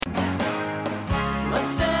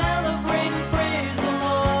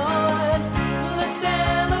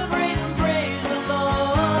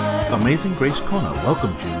Amazing Grace Kona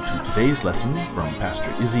welcomes you to today's lesson from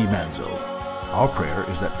Pastor Izzy Manzo. Our prayer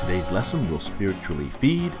is that today's lesson will spiritually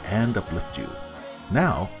feed and uplift you.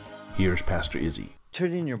 Now, here's Pastor Izzy.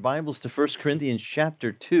 Turn in your Bibles to 1 Corinthians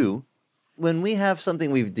chapter 2. When we have something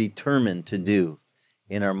we've determined to do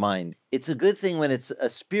in our mind, it's a good thing when it's a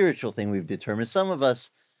spiritual thing we've determined. Some of us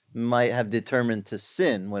might have determined to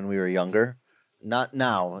sin when we were younger. Not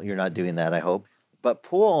now, you're not doing that, I hope. But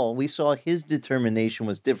Paul, we saw his determination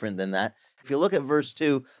was different than that. If you look at verse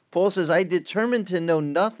 2, Paul says, I determined to know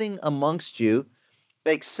nothing amongst you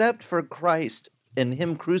except for Christ and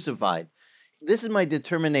him crucified. This is my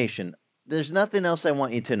determination. There's nothing else I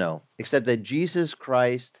want you to know except that Jesus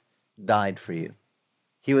Christ died for you.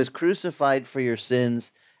 He was crucified for your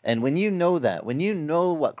sins. And when you know that, when you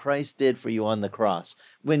know what Christ did for you on the cross,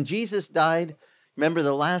 when Jesus died, remember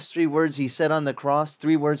the last three words he said on the cross?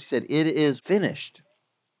 Three words he said, it is finished.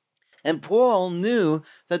 And Paul knew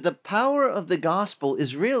that the power of the gospel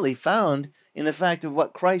is really found in the fact of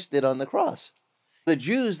what Christ did on the cross. The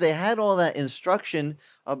Jews, they had all that instruction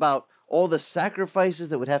about all the sacrifices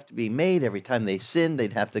that would have to be made every time they sinned.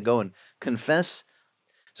 They'd have to go and confess.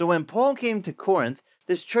 So when Paul came to Corinth,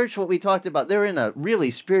 this church, what we talked about, they're in a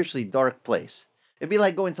really spiritually dark place. It'd be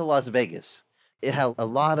like going to Las Vegas. It had a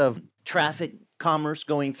lot of traffic, commerce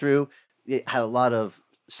going through. It had a lot of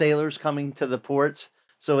sailors coming to the ports.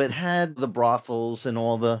 So it had the brothels and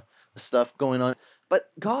all the stuff going on. But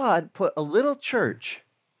God put a little church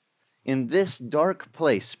in this dark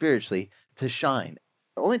place spiritually to shine.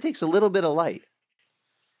 It only takes a little bit of light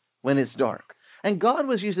when it's dark. And God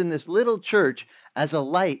was using this little church as a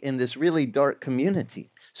light in this really dark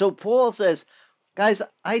community. So Paul says, guys,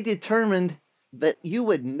 I determined that you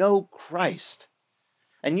would know Christ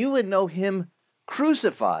and you would know him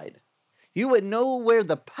crucified. You would know where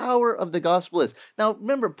the power of the gospel is. Now,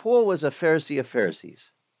 remember, Paul was a Pharisee of Pharisees.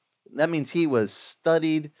 That means he was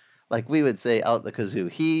studied, like we would say, out the kazoo.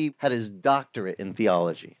 He had his doctorate in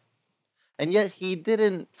theology. And yet he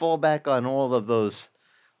didn't fall back on all of those,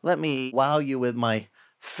 let me wow you with my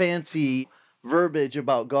fancy verbiage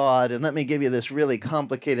about God, and let me give you this really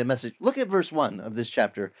complicated message. Look at verse 1 of this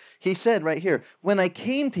chapter. He said right here, when I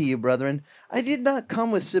came to you, brethren, I did not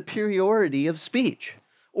come with superiority of speech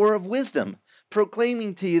or of wisdom,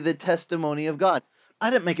 proclaiming to you the testimony of God.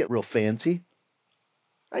 I didn't make it real fancy.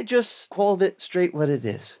 I just called it straight what it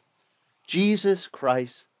is. Jesus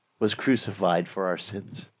Christ was crucified for our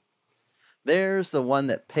sins. There's the one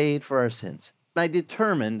that paid for our sins. I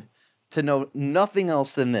determined to know nothing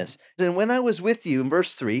else than this. And when I was with you, in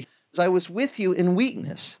verse 3, I was with you in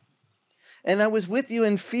weakness, and I was with you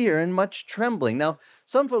in fear and much trembling. Now,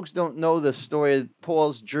 some folks don't know the story of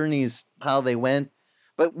Paul's journeys, how they went,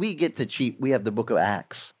 but we get to cheat. We have the book of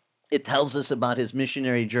Acts. It tells us about his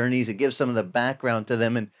missionary journeys. It gives some of the background to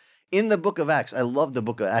them. And in the book of Acts, I love the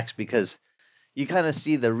book of Acts because you kind of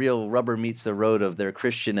see the real rubber meets the road of their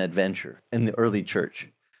Christian adventure in the early church,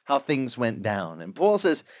 how things went down. And Paul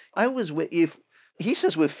says, I was with you, he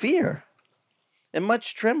says, with fear and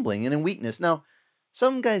much trembling and in weakness. Now,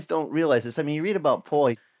 some guys don't realize this. I mean, you read about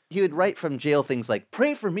Paul, he would write from jail things like,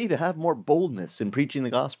 pray for me to have more boldness in preaching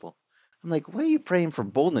the gospel. I'm like, why are you praying for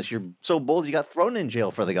boldness? You're so bold you got thrown in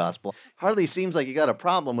jail for the gospel. Hardly seems like you got a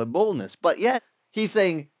problem with boldness. But yet, he's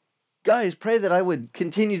saying, guys, pray that I would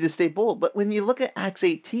continue to stay bold. But when you look at Acts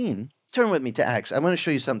 18, turn with me to Acts. I want to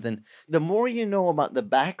show you something. The more you know about the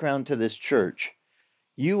background to this church,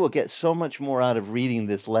 you will get so much more out of reading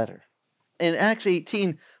this letter. In Acts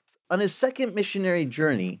 18, on his second missionary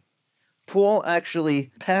journey, Paul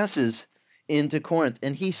actually passes into Corinth,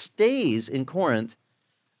 and he stays in Corinth.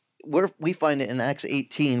 Where we find it in Acts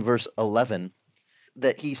 18, verse 11,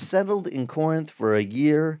 that he settled in Corinth for a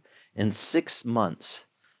year and 6 months,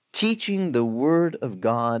 teaching the word of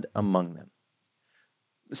God among them.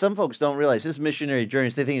 Some folks don't realize his missionary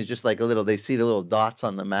journeys, they think it's just like they see the little dots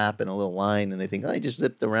on the map and a little line, and they think, oh, he just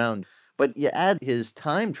zipped around. But you add his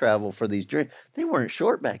time travel for these journeys, they weren't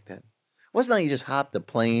short back then. It wasn't like you just hopped a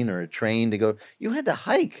plane or a train to go. You had to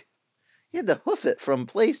hike. You had to hoof it from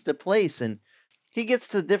place to place, and he gets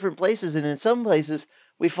to different places, and in some places,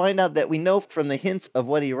 we find out that we know from the hints of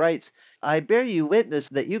what he writes, I bear you witness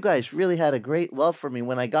that you guys really had a great love for me.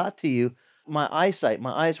 When I got to you, my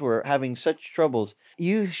eyes were having such troubles.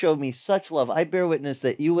 You showed me such love. I bear witness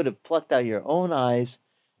that you would have plucked out your own eyes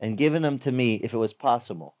and given them to me if it was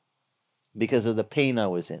possible, because of the pain I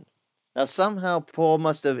was in. Now, somehow Paul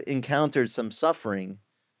must have encountered some suffering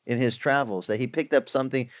in his travels, that he picked up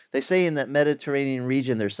something. They say in that Mediterranean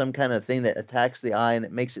region, there's some kind of thing that attacks the eye and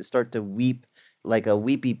it makes it start to weep like a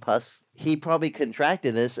weepy pus. He probably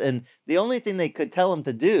contracted this, and the only thing they could tell him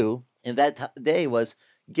to do in that day was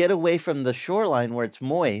get away from the shoreline where it's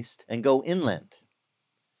moist and go inland.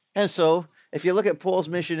 And so, if you look at Paul's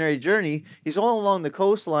missionary journey, he's all along the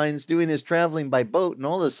coastlines doing his traveling by boat, and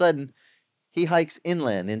all of a sudden, he hikes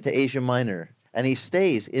inland into Asia Minor, and he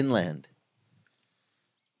stays inland.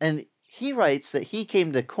 And he writes that he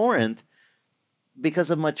came to Corinth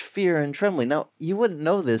because of much fear and trembling. Now, you wouldn't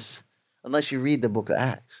know this unless you read the book of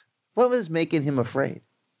Acts. What was making him afraid?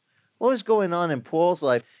 What was going on in Paul's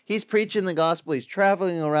life? He's preaching the gospel. He's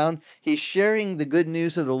traveling around. He's sharing the good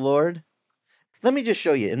news of the Lord. Let me just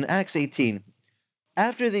show you in Acts 18.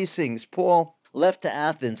 After these things, Paul left to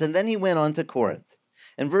Athens, and then he went on to Corinth.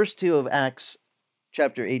 In verse 2 of Acts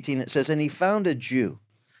chapter 18, it says, "And he found a Jew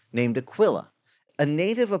named Aquila, a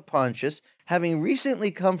native of Pontus, having recently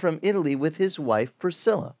come from Italy with his wife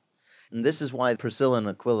Priscilla." And this is why Priscilla and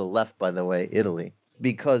Aquila left, by the way, Italy.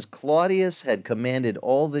 Because Claudius had commanded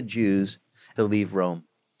all the Jews to leave Rome.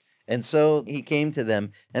 And so he came to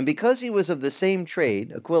them, and because he was of the same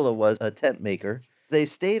trade, Aquila was a tent maker, they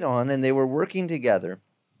stayed on and they were working together.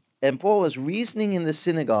 And Paul was reasoning in the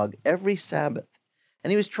synagogue every Sabbath, and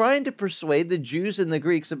he was trying to persuade the Jews and the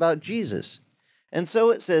Greeks about Jesus. And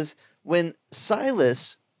so it says, when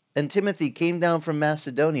Silas and Timothy came down from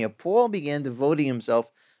Macedonia, Paul began devoting himself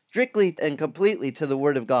strictly and completely to the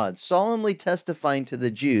word of God, solemnly testifying to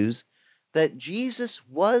the Jews that Jesus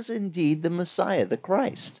was indeed the Messiah, the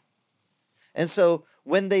Christ. And so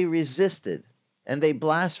when they resisted and they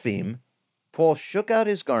blasphemed, Paul shook out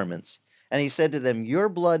his garments and he said to them, "Your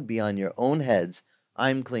blood be on your own heads.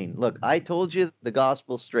 I'm clean. Look, I told you the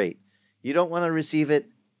gospel straight. You don't want to receive it."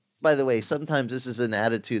 By the way, sometimes this is an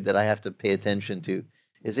attitude that I have to pay attention to,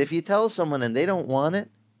 is if you tell someone and they don't want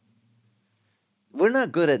it, we're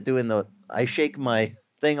not good at doing I shake my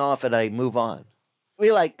thing off and I move on. We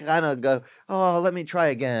kind of go, "Oh, let me try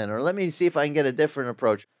again," or "Let me see if I can get a different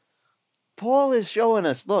approach." Paul is showing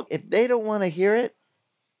us, look, if they don't want to hear it,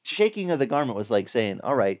 shaking of the garment was like saying,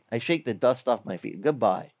 "All right, I shake the dust off my feet.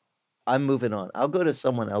 Goodbye. I'm moving on. I'll go to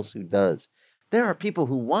someone else who does." There are people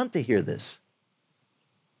who want to hear this.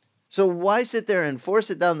 So why sit there and force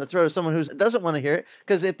it down the throat of someone who doesn't want to hear it?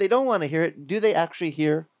 Because if they don't want to hear it, do they actually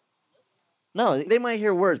hear? No, they might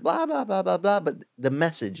hear words, blah, blah, blah, blah, blah, but the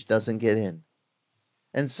message doesn't get in.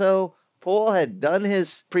 And so Paul had done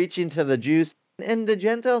his preaching to the Jews and the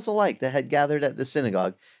Gentiles alike that had gathered at the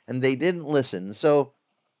synagogue, and they didn't listen. So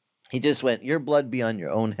he just went, "Your blood be on your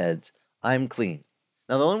own heads. I'm clean."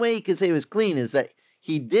 Now, the only way he could say he was clean is that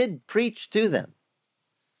he did preach to them.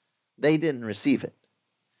 They didn't receive it.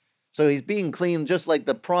 So he's being clean just like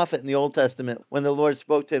the prophet in the Old Testament when the Lord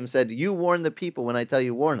spoke to him and said, "You warn the people when I tell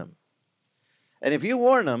you warn them." And if you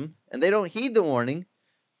warn them and they don't heed the warning,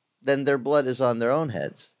 then their blood is on their own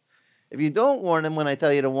heads. If you don't warn them when I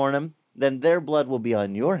tell you to warn them, then their blood will be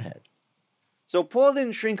on your head. So Paul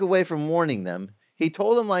didn't shrink away from warning them. He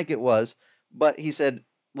told them like it was, but he said,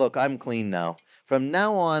 "Look, I'm clean now. From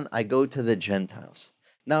now on, I go to the Gentiles."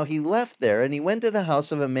 Now he left there and he went to the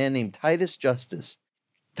house of a man named Titus Justus.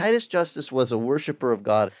 Titus Justus was a worshiper of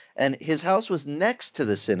God, and his house was next to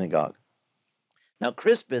the synagogue. Now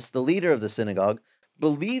Crispus, the leader of the synagogue,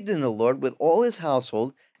 believed in the Lord with all his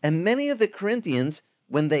household, and many of the Corinthians,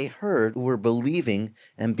 when they heard, were believing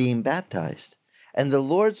and being baptized. And the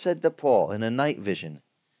Lord said to Paul in a night vision,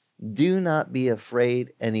 "Do not be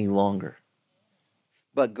afraid any longer,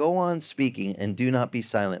 but go on speaking and do not be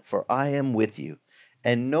silent, for I am with you,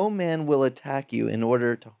 and no man will attack you in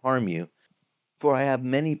order to harm you, for I have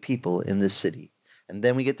many people in this city." And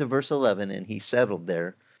then we get to verse 11, and he settled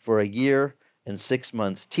there for 1 year and 6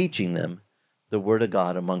 months, teaching them the word of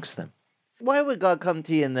God amongst them. Why would God come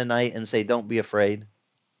to you in the night and say, "Don't be afraid"?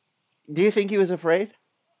 Do you think he was afraid?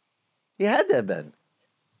 He had to have been.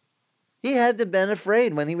 He had to have been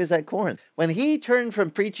afraid when he was at Corinth. When he turned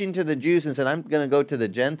from preaching to the Jews and said, "I'm going to go to the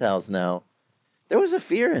Gentiles now," there was a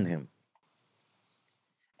fear in him.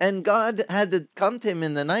 And God had to come to him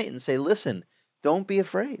in the night and say, "Listen, don't be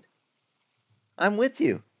afraid. I'm with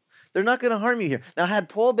you. They're not going to harm you here." Now, had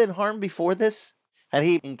Paul been harmed before this? Had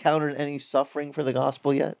he encountered any suffering for the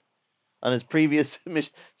gospel yet? On his previous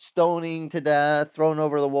stoning to death, thrown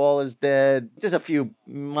over the wall as dead, just a few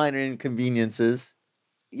minor inconveniences.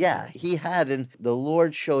 Yeah, he had, and the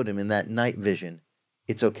Lord showed him in that night vision,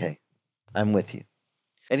 "It's okay. I'm with you."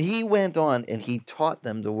 And he went on and he taught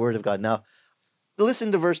them the word of God. Now,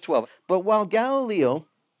 listen to verse 12. "But while Gallio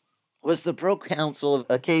was the proconsul of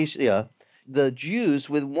Achaia, the Jews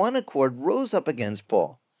with one accord rose up against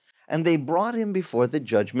Paul, and they brought him before the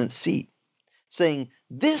judgment seat, saying,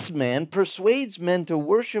 'This man persuades men to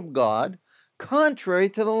worship God contrary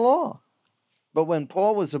to the law.' But when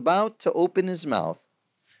Paul was about to open his mouth,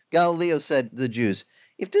 Gallio said to the Jews,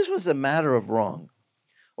 if this was a matter of wrong,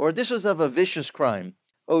 or this was of a vicious crime,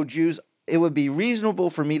 O Jews, it would be reasonable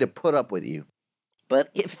for me to put up with you. But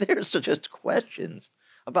if there's just questions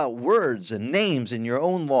about words and names in your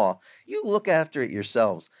own law, you look after it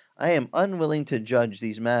yourselves. I am unwilling to judge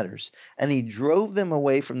these matters. And he drove them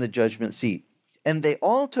away from the judgment seat. And they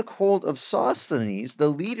all took hold of Sosthenes, the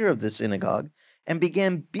leader of the synagogue, and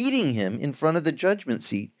began beating him in front of the judgment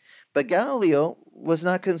seat. But Gallio was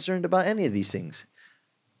not concerned about any of these things.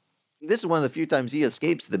 This is one of the few times he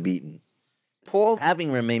escapes the beating. Paul,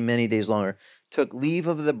 having remained many days longer, took leave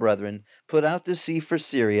of the brethren, put out to sea for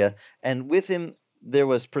Syria, and with him there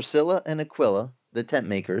was Priscilla and Aquila, the tent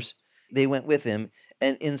makers. They went with him,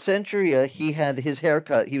 and in Cenchrea he had his hair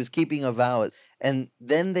cut. He was keeping a vow, and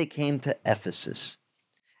then they came to Ephesus.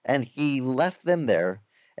 And he left them there,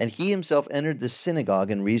 and he himself entered the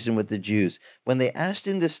synagogue and reasoned with the Jews. When they asked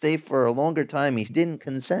him to stay for a longer time, he didn't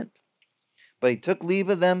consent. But he took leave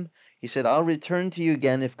of them. He said, I'll return to you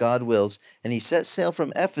again if God wills. And he set sail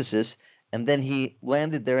from Ephesus, and then he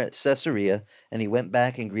landed there at Caesarea, and he went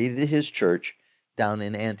back and greeted his church down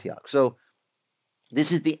in Antioch. So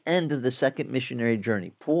this is the end of the second missionary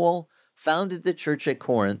journey. Paul founded the church at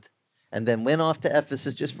Corinth, and then went off to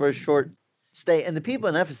Ephesus just for a short stay. And the people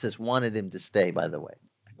in Ephesus wanted him to stay, by the way.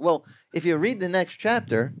 Well, if you read the next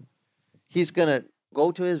chapter, he's going to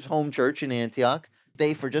go to his home church in Antioch,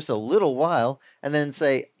 stay for just a little while, and then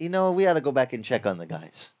say, we ought to go back and check on the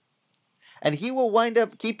guys. And he will wind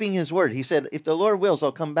up keeping his word. He said, if the Lord wills,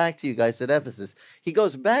 I'll come back to you guys at Ephesus. He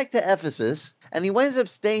goes back to Ephesus, and he winds up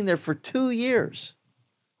staying there for 2 years,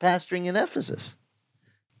 pastoring in Ephesus.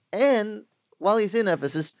 And while he's in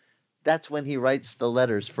Ephesus, that's when he writes the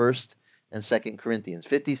letters 1st and 2nd Corinthians.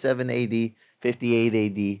 57 AD, 58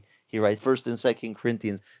 AD, he writes 1st and 2nd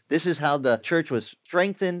Corinthians. This is how the church was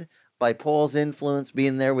strengthened by Paul's influence,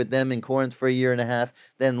 being there with them in Corinth for a year and a half,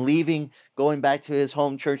 then leaving, going back to his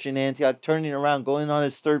home church in Antioch, turning around, going on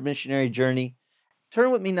his third missionary journey. Turn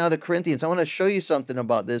with me now to Corinthians. I want to show you something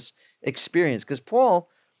about this experience, because Paul,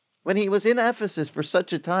 when he was in Ephesus for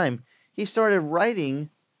such a time, he started writing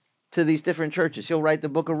to these different churches. He'll write the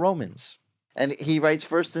book of Romans, and he writes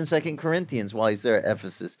 1st and 2nd Corinthians while he's there at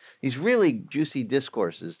Ephesus. These really juicy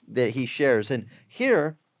discourses that he shares. And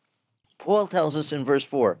here, Paul tells us in verse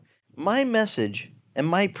 4, my message and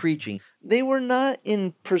my preaching, they were not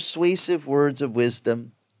in persuasive words of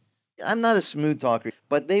wisdom. I'm not a smooth talker,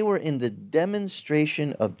 but they were in the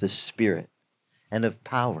demonstration of the Spirit and of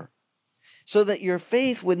power, so that your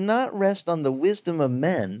faith would not rest on the wisdom of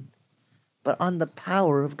men, but on the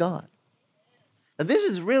power of God. Now, this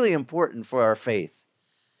is really important for our faith.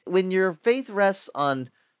 When your faith rests on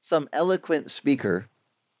some eloquent speaker,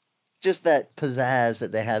 just that pizzazz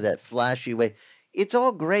that they have, that flashy way, it's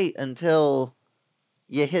all great until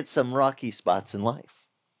you hit some rocky spots in life.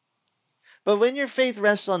 But when your faith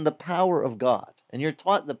rests on the power of God, and you're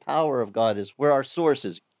taught the power of God is where our source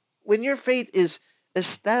is, when your faith is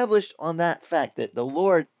established on that fact that the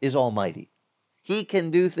Lord is almighty, he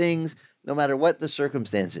can do things no matter what the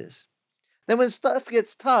circumstance is, then when stuff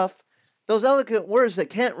gets tough, those eloquent words that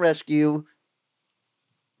can't rescue,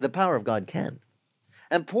 the power of God can.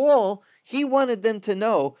 And Paul, he wanted them to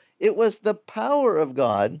know it was the power of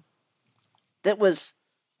God that was,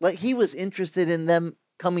 like, he was interested in them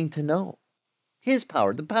coming to know. His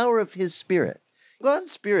power, the power of his Spirit.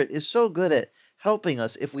 God's Spirit is so good at helping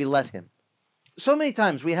us if we let him. So many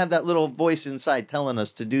times we have that little voice inside telling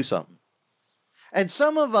us to do something. And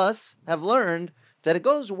some of us have learned that it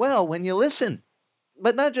goes well when you listen.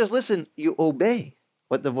 But not just listen, you obey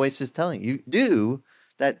what the voice is telling you. Do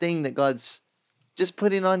that thing that God's just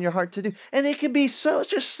putting on your heart to do. And it can be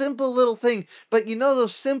such a simple little thing. But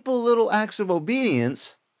those simple little acts of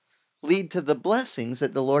obedience lead to the blessings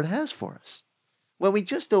that the Lord has for us when we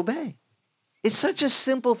just obey. It's such a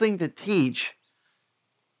simple thing to teach,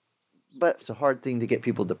 but it's a hard thing to get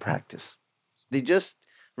people to practice. They just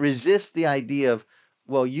resist the idea of,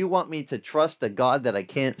 well, you want me to trust a God that I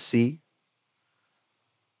can't see?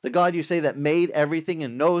 The God you say that made everything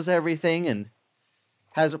and knows everything and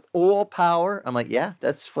has all power? I'm like, yeah,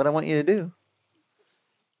 that's what I want you to do.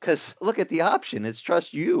 Because look at the option. It's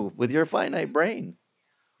trust you with your finite brain.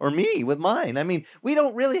 Or me with mine. I mean, we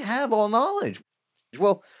don't really have all knowledge.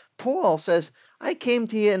 Well, Paul says, I came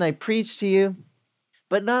to you and I preached to you,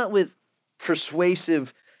 but not with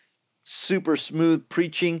persuasive, super smooth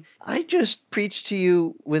preaching. I just preached to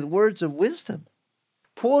you with words of wisdom.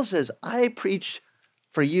 Paul says, I preached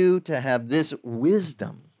for you to have this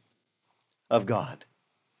wisdom of God.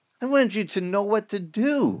 I want you to know what to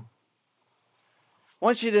do. I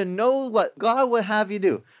want you to know what God would have you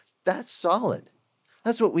do. That's solid.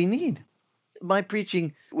 That's what we need. my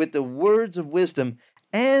preaching with the words of wisdom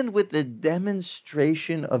and with the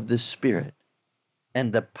demonstration of the Spirit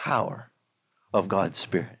and the power of God's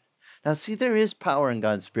Spirit. Now, see, there is power in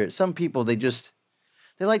God's Spirit. Some people, they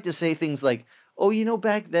like to say things like, oh,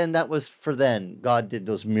 back then, that was for then. God did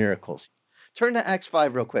those miracles. Turn to Acts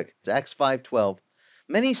 5 real quick. It's Acts 5:12.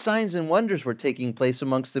 Many signs and wonders were taking place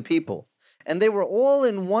amongst the people, and they were all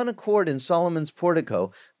in one accord in Solomon's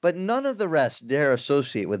portico, but none of the rest dare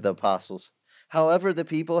associate with the apostles. However, the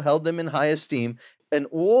people held them in high esteem, and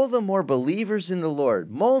all the more believers in the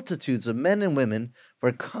Lord, multitudes of men and women,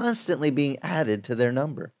 were constantly being added to their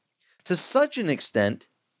number, to such an extent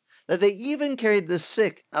that they even carried the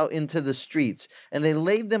sick out into the streets, and they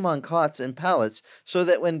laid them on cots and pallets, so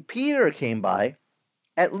that when Peter came by,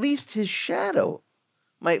 at least his shadow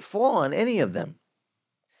might fall on any of them.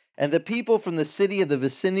 And the people from the city of the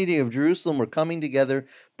vicinity of Jerusalem were coming together,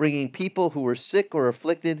 bringing people who were sick or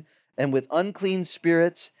afflicted, and with unclean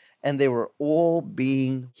spirits, and they were all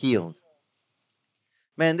being healed.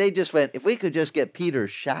 Man, they just went, if we could just get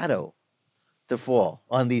Peter's shadow to fall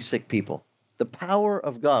on these sick people. The power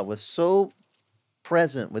of God was so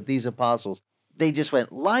present with these apostles. They just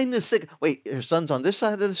went, line the sick. Wait, your son's on this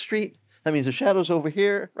side of the street? That means the shadow's over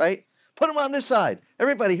here, right? Put him on this side.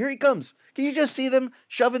 Everybody, here he comes. Can you just see them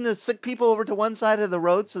shoving the sick people over to one side of the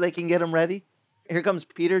road so they can get them ready? Here comes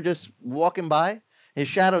Peter just walking by. His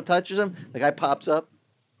shadow touches him. The guy pops up.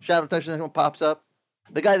 Shadow touches him, pops up.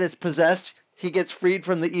 The guy that's possessed, he gets freed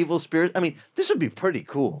from the evil spirit. I mean, this would be pretty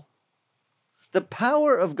cool. The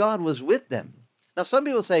power of God was with them. Now, some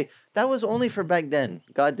people say that was only for back then.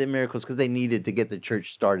 God did miracles because they needed to get the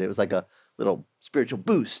church started. It was like a little spiritual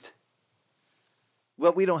boost.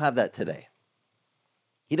 Well, we don't have that today.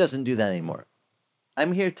 He doesn't do that anymore.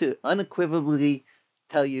 I'm here to unequivocally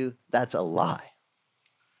tell you that's a lie.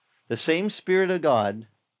 The same Spirit of God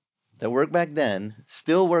that worked back then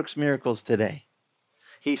still works miracles today.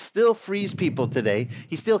 He still frees people today.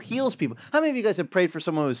 He still heals people. How many of you guys have prayed for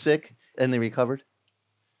someone who was sick and they recovered?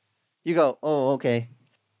 You go, oh, okay.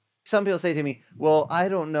 Some people say to me, well, I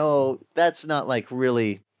don't know. That's not like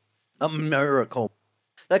really a miracle.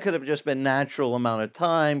 That could have just been natural amount of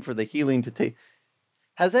time for the healing to take.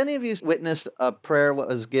 Has any of you witnessed a prayer that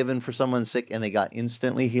was given for someone sick and they got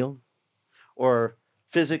instantly healed? Or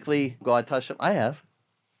physically God touched them? I have.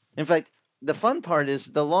 In fact, the fun part is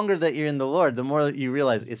the longer that you're in the Lord, the more you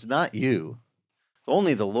realize it's not you. It's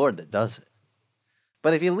only the Lord that does it.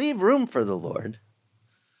 But if you leave room for the Lord,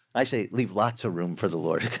 I say leave lots of room for the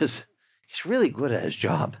Lord because he's really good at his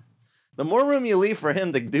job. The more room you leave for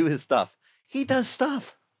him to do his stuff, he does stuff.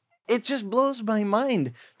 It just blows my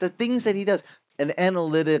mind, the things that he does. An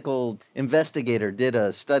analytical investigator did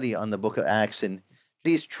a study on the book of Acts, and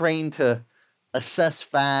he's trained to assess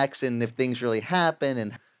facts and if things really happen.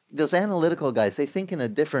 And those analytical guys, they think in a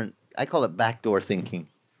different, I call it backdoor thinking.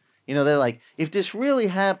 They're like, if this really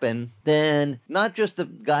happened, then not just the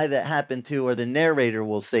guy that happened to or the narrator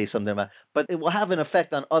will say something about it, but it will have an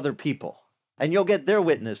effect on other people. And you'll get their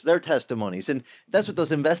witness, their testimonies. And that's what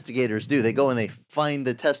those investigators do. They go and they find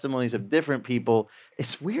the testimonies of different people.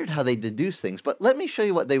 It's weird how they deduce things. But let me show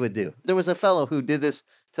you what they would do. There was a fellow who did this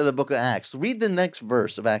to the book of Acts. Read the next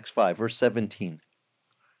verse of Acts 5, verse 17.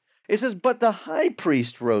 It says, but the high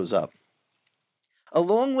priest rose up,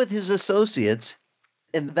 along with his associates,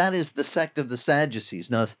 and that is the sect of the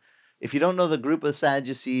Sadducees. Now, if you don't know the group of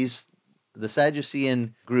Sadducees, the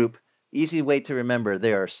Sadducean group, easy way to remember,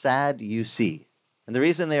 they are Sad-U-C. And the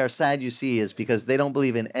reason they are Sad-U-C is because they don't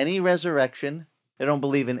believe in any resurrection. They don't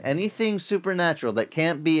believe in anything supernatural that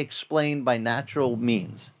can't be explained by natural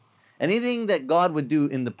means. Anything that God would do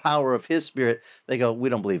in the power of his Spirit, they go, we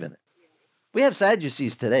don't believe in it. We have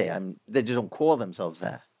Sadducees today. They just don't call themselves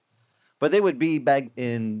that. But they would be, back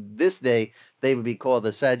in this day, they would be called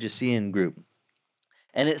the Sadducean group.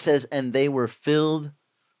 And it says, and they were filled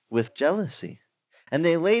with jealousy. And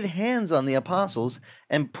they laid hands on the apostles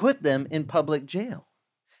and put them in public jail.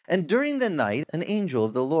 And during the night, an angel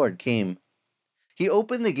of the Lord came. He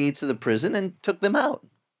opened the gates of the prison and took them out.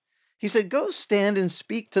 He said, go stand and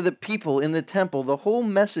speak to the people in the temple the whole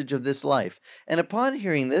message of this life. And upon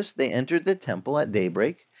hearing this, they entered the temple at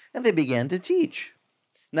daybreak, and they began to teach.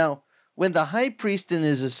 Now, when the high priest and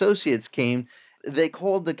his associates came, they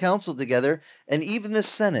called the council together, and even the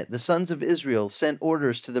Senate, the sons of Israel, sent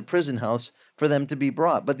orders to the prison house for them to be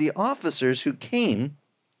brought. But the officers who came,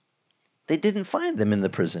 they didn't find them in the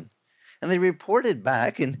prison. And they reported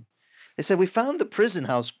back, and they said, we found the prison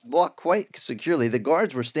house locked quite securely. The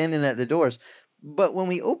guards were standing at the doors. But when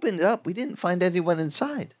we opened it up, we didn't find anyone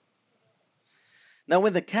inside. Now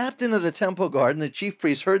when the captain of the temple guard and the chief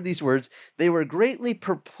priests heard these words, they were greatly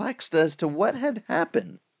perplexed as to what had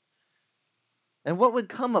happened and what would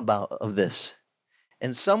come about of this.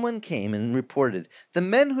 And someone came and reported, "The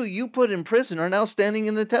men who you put in prison are now standing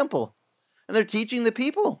in the temple, and they're teaching the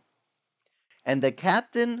people." And the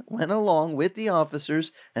captain went along with the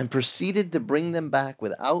officers and proceeded to bring them back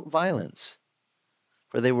without violence,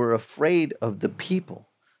 for they were afraid of the people,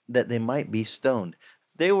 that they might be stoned.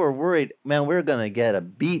 They were worried, man, we're going to get a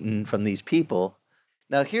beating from these people.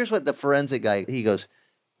 Now, here's what the forensic guy, he goes,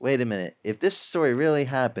 wait a minute, if this story really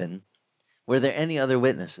happened, were there any other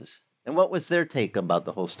witnesses? And what was their take about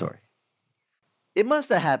the whole story? It must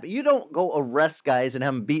have happened. You don't go arrest guys and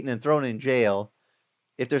have them beaten and thrown in jail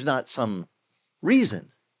if there's not some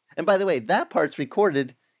reason. And by the way, that part's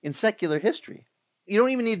recorded in secular history. You don't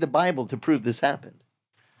even need the Bible to prove this happened.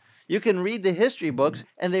 You can read the history books,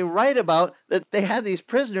 and they write about that they had these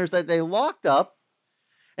prisoners that they locked up,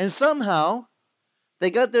 and somehow they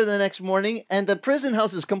got there the next morning, and the prison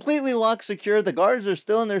house is completely locked, secure. The guards are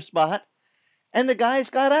still in their spot, and the guys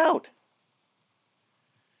got out.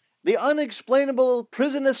 The unexplainable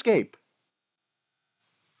prison escape.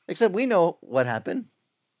 Except we know what happened.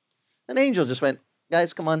 An angel just went,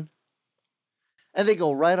 guys, come on. And they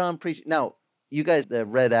go right on preaching. Now, you guys that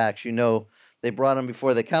read Acts, you know they brought him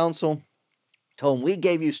before the council, told him, we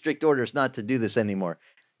gave you strict orders not to do this anymore.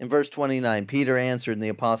 In verse 29, Peter answered, and the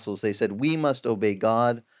apostles, they said, we must obey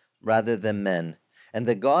God rather than men. And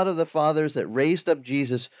the God of the fathers that raised up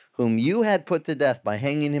Jesus, whom you had put to death by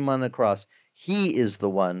hanging him on the cross, he is the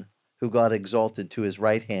one who God exalted to his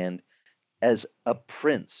right hand as a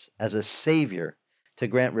prince, as a savior, to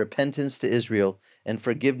grant repentance to Israel and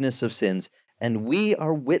forgiveness of sins. And we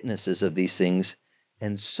are witnesses of these things,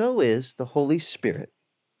 and so is the Holy Spirit,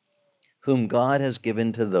 whom God has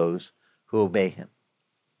given to those who obey him.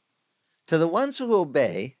 To the ones who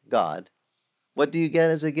obey God, what do you get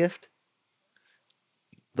as a gift?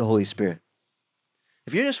 The Holy Spirit.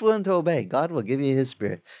 If you're just willing to obey, God will give you his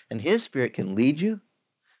Spirit. And his Spirit can lead you.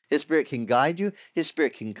 His Spirit can guide you. His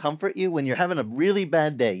Spirit can comfort you when you're having a really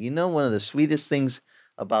bad day. You know, one of the sweetest things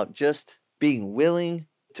about just being willing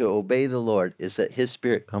to obey the Lord is that his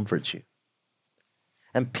Spirit comforts you.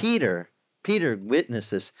 And Peter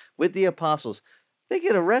witnessed this with the apostles. They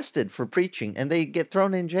get arrested for preaching and they get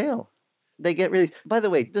thrown in jail. They get released. By the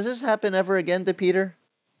way, does this happen ever again to Peter?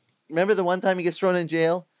 Remember the one time he gets thrown in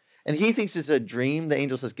jail? And he thinks it's a dream. The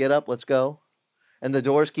angel says, get up, let's go. And the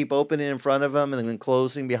doors keep opening in front of him and then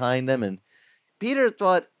closing behind them. And Peter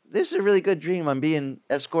thought, this is a really good dream. I'm being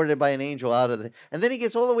escorted by an angel out of the... And then he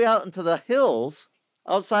gets all the way out into the hills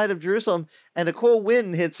outside of Jerusalem, and a cold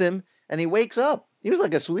wind hits him, and he wakes up. He was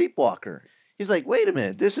like a sleepwalker. He's like, wait a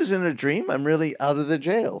minute, this isn't a dream. I'm really out of the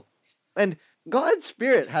jail. And God's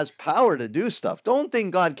Spirit has power to do stuff. Don't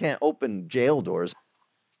think God can't open jail doors.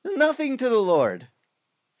 Nothing to the Lord.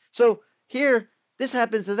 So here, this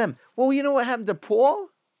happens to them. Well, you know what happened to Paul?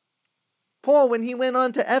 Paul, when he went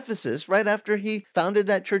on to Ephesus, right after he founded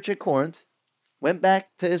that church at Corinth, went back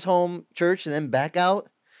to his home church and then back out,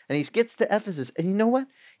 and he gets to Ephesus. And you know what?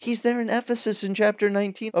 He's there in Ephesus in chapter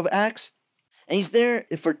 19 of Acts, and he's there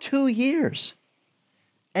for 2 years.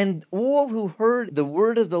 And all who heard the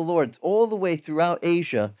word of the Lord all the way throughout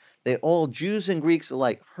Asia, they all, Jews and Greeks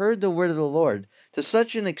alike, heard the word of the Lord to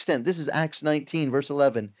such an extent. This is Acts 19, verse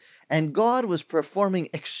 11. And God was performing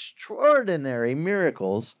extraordinary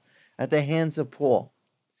miracles at the hands of Paul,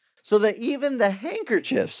 so that even the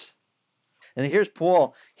handkerchiefs, and here's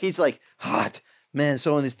Paul, he's like, hot, man,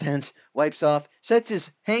 so in his tents, wipes off, sets his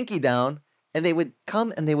hanky down, and they would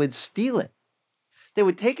come and they would steal it. They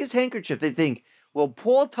would take his handkerchief. They'd think, well,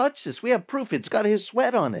 Paul touched this. We have proof. It's got his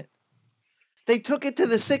sweat on it. They took it to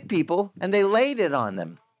the sick people and they laid it on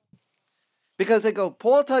them. Because they go,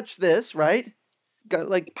 Paul touched this, right? Got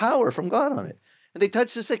like power from God on it. And they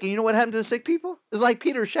touched the sick. And you know what happened to the sick people? It's like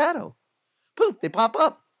Peter's shadow. Poof, they pop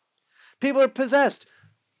up. People are possessed.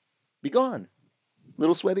 Be gone.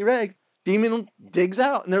 Little sweaty rag. Demon digs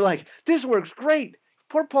out. And they're like, this works great.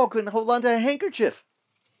 Poor Paul couldn't hold on to a handkerchief.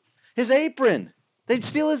 His apron. They'd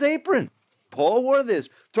steal his apron. Paul wore this.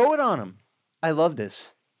 Throw it on him. I love this.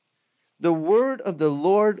 The word of the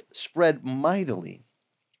Lord spread mightily,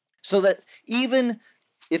 so that even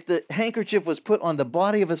if the handkerchief was put on the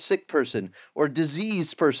body of a sick person or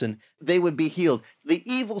diseased person, they would be healed. The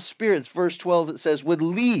evil spirits, verse 12, it says, would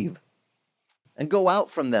leave and go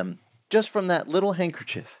out from them, just from that little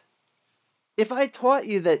handkerchief. If I taught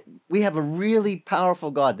you that we have a really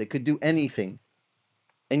powerful God that could do anything,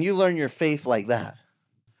 and you learn your faith like that,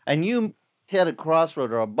 and you hit a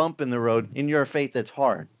crossroad or a bump in the road in your faith that's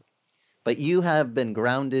hard, but you have been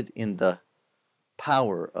grounded in the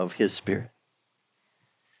power of His Spirit.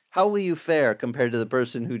 How will you fare compared to the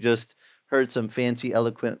person who just heard some fancy,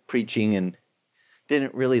 eloquent preaching and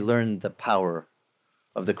didn't really learn the power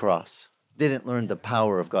of the cross, didn't learn the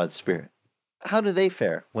power of God's Spirit? How do they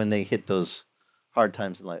fare when they hit those hard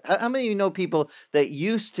times in life? How many of you know people that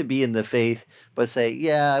used to be in the faith but say,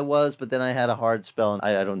 yeah, I was, but then I had a hard spell and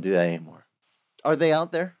I don't do that anymore? Are they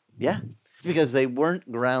out there? Yeah. It's because they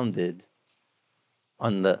weren't grounded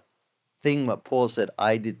on the thing what Paul said,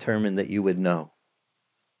 I determined that you would know.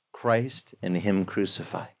 Christ and Him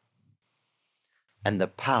crucified. And the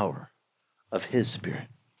power of His Spirit.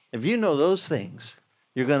 If you know those things,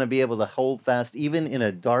 you're going to be able to hold fast even in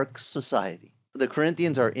a dark society. The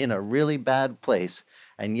Corinthians are in a really bad place,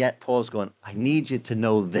 and yet Paul's going, I need you to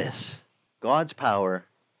know this. God's power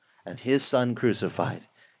and His Son crucified,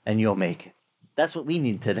 and you'll make it. That's what we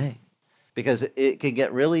need today. Because it can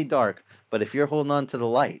get really dark, but if you're holding on to the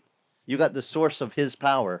light, you got the source of His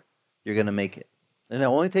power, you're going to make it. And it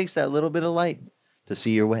only takes that little bit of light to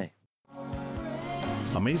see your way.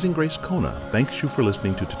 Amazing Grace Kona thanks you for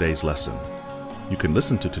listening to today's lesson. You can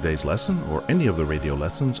listen to today's lesson or any of the radio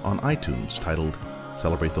lessons on iTunes titled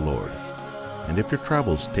Celebrate the Lord. And if your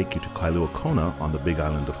travels take you to Kailua Kona on the Big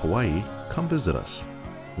Island of Hawaii, come visit us.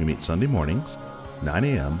 We meet Sunday mornings, 9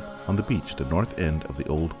 a.m. on the beach at the north end of the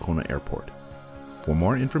old Kona Airport. For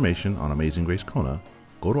more information on Amazing Grace Kona,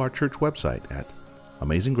 go to our church website at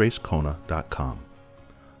amazinggracekona.com.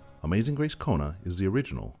 Amazing Grace Kona is the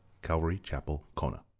original Calvary Chapel Kona.